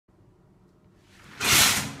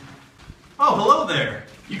Oh, hello there.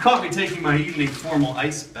 You caught me taking my evening formal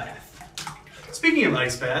ice bath. Speaking of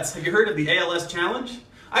ice baths, have you heard of the ALS challenge?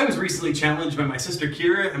 I was recently challenged by my sister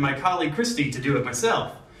Kira and my colleague Christy to do it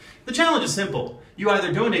myself. The challenge is simple. You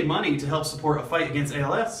either donate money to help support a fight against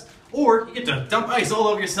ALS, or you get to dump ice all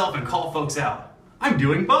over yourself and call folks out. I'm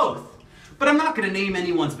doing both. But I'm not going to name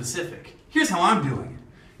anyone specific. Here's how I'm doing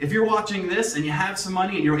it. If you're watching this and you have some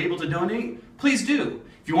money and you're able to donate, please do.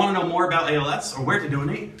 If you want to know more about ALS or where to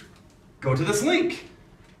donate, go to this link.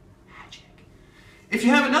 Magic. If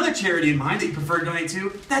you have another charity in mind that you prefer to donate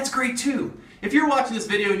to, that's great too. If you're watching this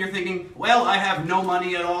video and you're thinking, well, I have no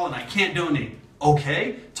money at all and I can't donate,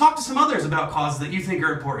 okay, talk to some others about causes that you think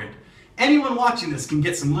are important. Anyone watching this can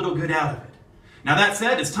get some little good out of it. Now that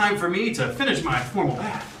said, it's time for me to finish my formal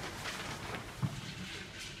bath.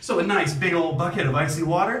 So a nice big old bucket of icy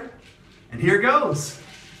water, and here goes.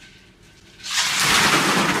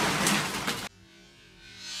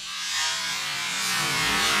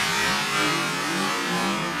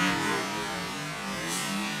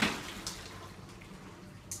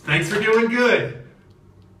 Thanks for doing good.